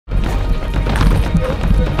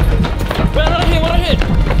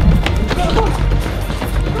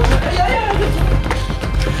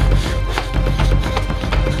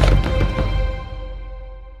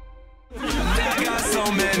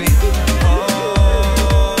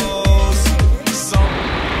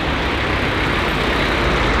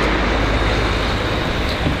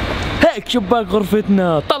شباك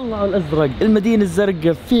غرفتنا طلعوا الازرق، المدينة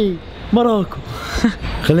الزرقاء في مراكو.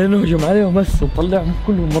 خلينا نهجم عليهم هسه نطلعهم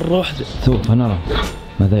كلهم مرة واحدة. سوف نرى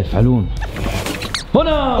ماذا يفعلون.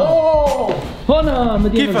 هنا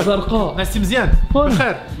مدينة الزرقاء. ناس مزيان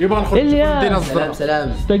بخير، يبغى نخرج المدينة الزرقاء. سلام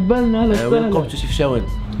استقبلنا اهلا وسهلا. ويلكم تو شفشاون.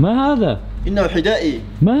 ما هذا؟ إنه حذائي.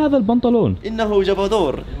 ما هذا البنطلون؟ إنه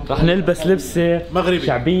جبادور. راح نلبس لبسة مغربي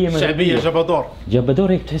شعبية جبادور.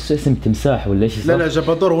 جبادور هيك تحسه اسم تمساح ولا ايش؟ لا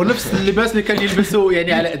جبادور هو نفس اللباس اللي كان يلبسه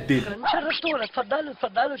يعني على قدين. شرفتونا،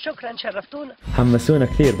 تفضلوا شكرا شرفتونا. حمسونا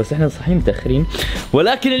كثير بس احنا صحيح متأخرين،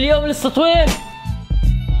 ولكن اليوم لسه طويل.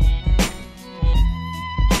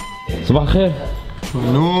 صباح الخير.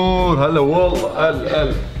 نور هلا والله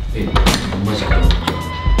هلا.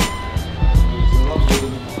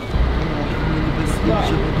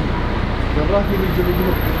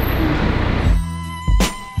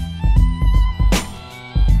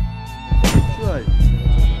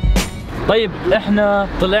 طيب احنا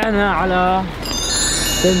طلعنا على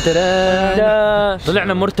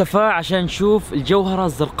طلعنا مرتفع عشان نشوف الجوهرة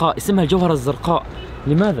الزرقاء، اسمها الجوهرة الزرقاء.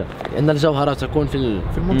 لماذا؟ لأن الجوهرة تكون في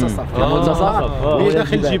المنتصف. هي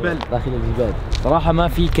داخل الجبال. داخل الجبال. صراحة ما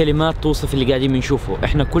في كلمات توصف اللي قاعدين بنشوفه،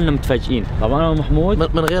 احنا كلنا متفاجئين. طبعا انا ومحمود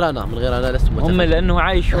من غير انا لست متفاجئ. هم لانه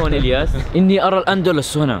عايش هون الياس. اني ارى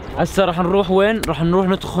الاندلس هنا. هسه راح نروح وين؟ راح نروح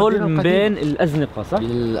ندخل من بين الازنقة، صح؟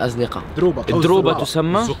 الازنقة. الدروبة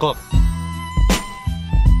تسمى. الزقاق.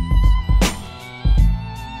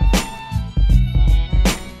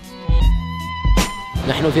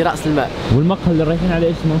 نحن في رأس الماء. والمقهى اللي رايحين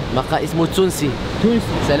عليه اسمه؟ مقهى اسمه تونسي.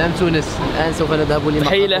 سلام تونس. الآن سوف نذهب لمقهى.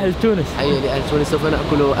 تحية لأهل تونس. تحية لأهل تونس. سوف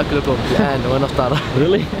نأكل أكلكم الآن ونفطر.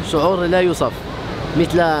 شعور لا يوصف،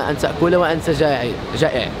 مثل أن تأكل وأنت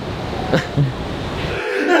جائع.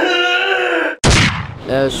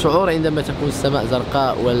 الشعور عندما تكون السماء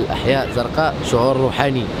زرقاء والأحياء زرقاء شعور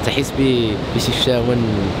روحاني، تحس بشفشاون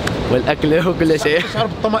والأكل وكل شيء. تشعر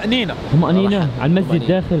بالطمأنينة. طمأنينة على المسجد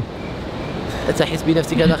داخل. تحس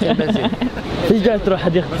بنفسك داخل المنزل. ليش جاي تروح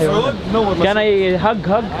حديقة الحيوانات؟ كان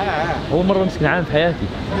هق أول مرة أمسك نعام في حياتي.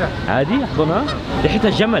 عادي أحضنها، ريحتها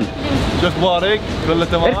جمل. شو أخبارك؟ كله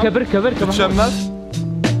تمام؟ اركب تتشمس؟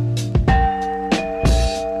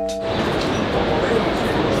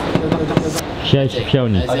 شاي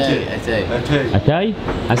شفشاوني. أتاي.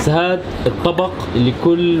 هسه هاد الطبق اللي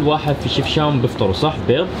كل واحد في شفشاون بيفطره، صح؟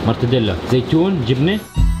 بيض، مرتديلا، زيتون، جبنة.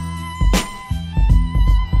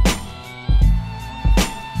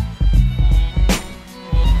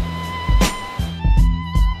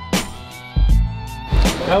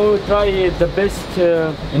 I will try the best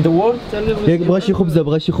in the world. بغى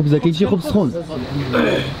شي خبزة كاين شي خبز سخون.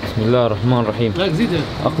 بسم الله الرحمن الرحيم.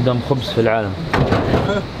 أقدم خبز في العالم.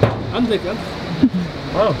 عندك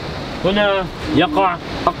هنا يقع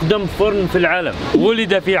أقدم فرن في العالم،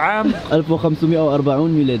 ولد في عام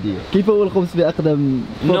 1540 ميلادية. كيف هو الخبز في أقدم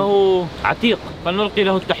فرن؟ إنه عتيق، فلنلقي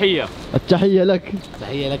له التحية. التحية لك.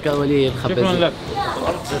 تحية لك ولي الخبز. شكرا لك.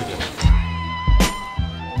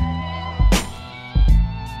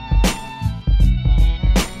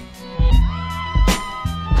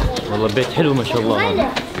 والله البيت حلو ما شاء الله،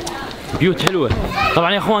 بيوت حلوة.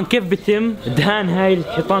 طبعا يا اخوان كيف بتم دهان هاي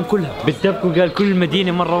الحيطان كلها؟ بتتفقوا قال كل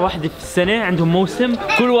مدينة مرة واحدة في السنة عندهم موسم،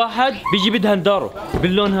 كل واحد بيجي بدهن داره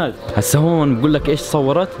باللون هذا. هسه هون بقول لك ايش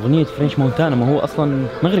صورت اغنية فرنش مونتانا، ما هو اصلا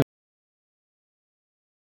مغربي.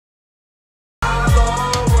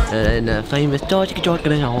 أنا فاهم التوجك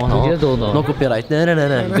نو كوبي رايت.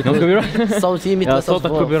 لا صوتي مثل صوتك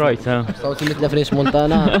كوبي رايت. ها صوتي مثل فريش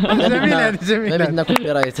مونتانا. جميل. ما بدنا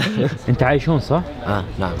كوبي رايت. انت عايش هون صح؟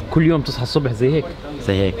 نعم. كل يوم تصحى الصبح زي هيك؟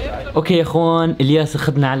 زي هيك. اوكي يا اخوان، الياس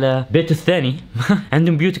اخذنا على بيته الثاني.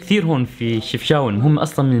 عندهم بيوت كثير هون في شفشاون، هم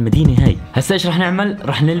اصلا من المدينة هاي. هسا ايش راح نعمل؟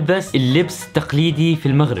 راح نلبس اللبس التقليدي في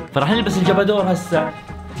المغرب، فراح نلبس الجبادور هسا.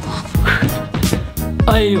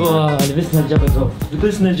 ايوه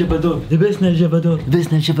لبسنا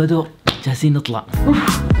الجبادور جاهزين نطلع.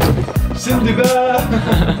 سندباد.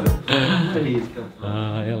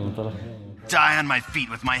 يلا طلع. Die on my feet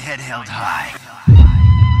with my head held high.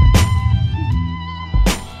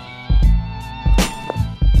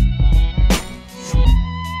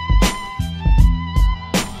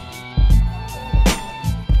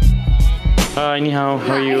 Hi, ni hao,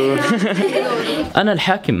 how are you? أنا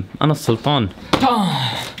الحاكم، أنا السلطان.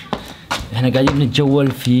 احنا قاعدين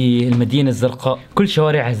نتجول في المدينة الزرقاء، كل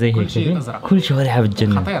شوارعها زي هيك، كل شوارعها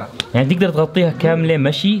بتجنن، خطيرة. يعني تقدر تغطيها كاملة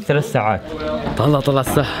مشي 3 ساعات. طلع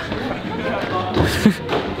الصح.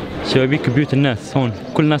 شبابيك بيوت الناس هون،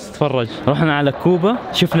 كل الناس تتفرج. رحنا على كوبا،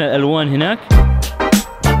 شفنا الألوان هناك.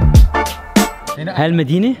 هاي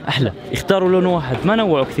المدينة أحلى، اختاروا لون واحد، ما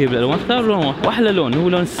نوعوا كثير بالألوان، اختاروا لون واحد، وأحلى لون هو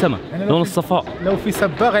لون السماء، لون الصفاء. لو في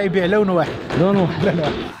سباغ يبيع لون واحد. لون واحد. لا.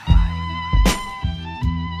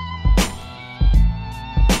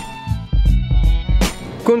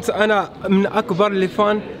 كنت انا من اكبر اللي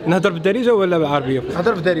فان. نهضر بالدارجه ولا بالعربيه؟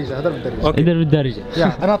 هضر بالدارجه. يقدر بالدارجة.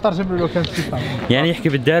 انا ترجم له كان في يعني يحكي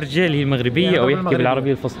بالدارجة اللي هي المغربية أو يحكي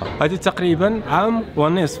بالعربية الفصحى. هذه تقريبا عام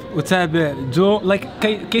ونصف وتابع جو لايك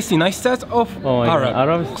كيسي نايستات اوف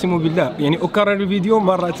عرب. اقسم بالله يعني اكرر الفيديو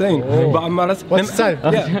مرتين بعض المرات. What's time?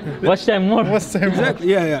 What's time more? What's time?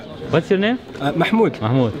 يا What's your name؟ محمود.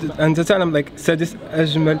 انت تعلم لايك سادس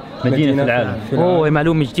اجمل مدينة في العالم. اوه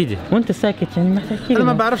معلومة جديدة، وانت ساكت يعني ما تحكي. انا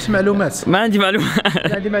ما بعرفش معلومات. ما عندي معلومات.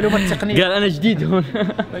 عندي معلومات تقنية. قال انا جديد هون.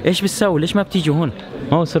 ايش بتساوي؟ ليش ما بتيجوا هون؟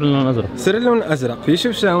 ما هو سر اللون الازرق. سر اللون الازرق في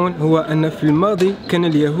شفشاون هو ان في الماضي كان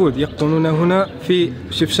اليهود يقطنون هنا في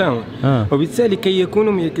شفشاون، وبالتالي كي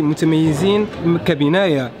يكونوا متميزين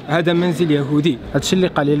كبنايه هذا منزل يهودي. هذا الشيء اللي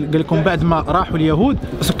قال لكم بعد ما راحوا اليهود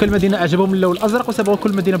سكان المدينه عجبهم اللون الازرق وسبوا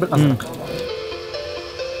كل مدينه بالازرق.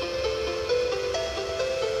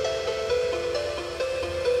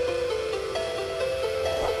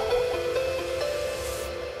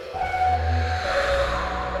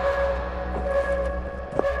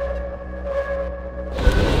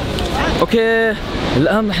 اوكي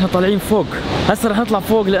الان احنا طالعين فوق. هسه رح نطلع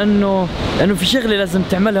فوق لانه في شغله لازم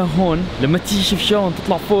تعملها هون. لما تيجي شفشاون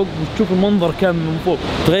تطلع فوق وتشوف المنظر كامل من فوق.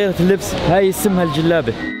 تغيرت اللبس، هاي اسمها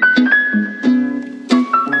الجلابه.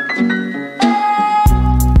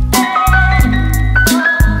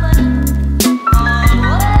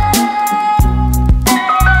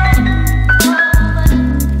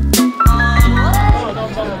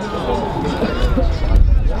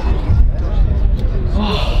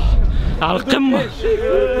 على القمة.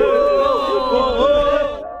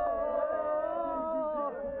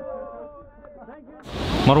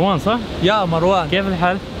 مروان صح؟ يا مروان، كيف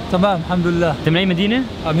الحال؟ تمام الحمد لله. انت من اي مدينة؟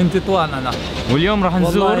 من تطوان انا. واليوم راح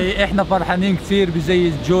نزور. والله احنا فرحانين كثير بزي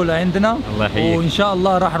الجولة عندنا. الله يحييك. وان شاء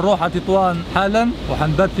الله راح نروح على تطوان حالا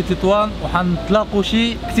وحنبات في تطوان وحنتلاقوا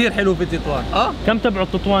شيء كثير حلو في تطوان. كم تبعد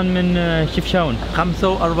تطوان من شفشاون؟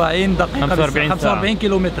 45 دقيقة. 45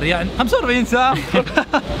 كيلومتر يعني 45 ساعة.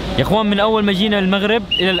 يا اخوان من اول ما جينا المغرب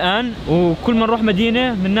الى الان وكل ما نروح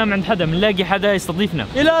مدينة بننام عند حدا، بنلاقي حدا يستضيفنا.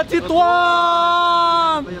 الى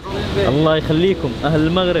تطوان. الله يخليكم اهل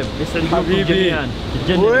المغرب، يسعد قلوبكم جميعا.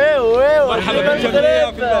 مرحبا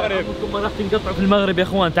بالجميع في المغرب. ما راح تنقطعوا في المغرب يا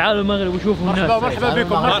اخوان، تعالوا المغرب وشوفوا الناس. مرحبا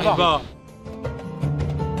بكم. مرحبا.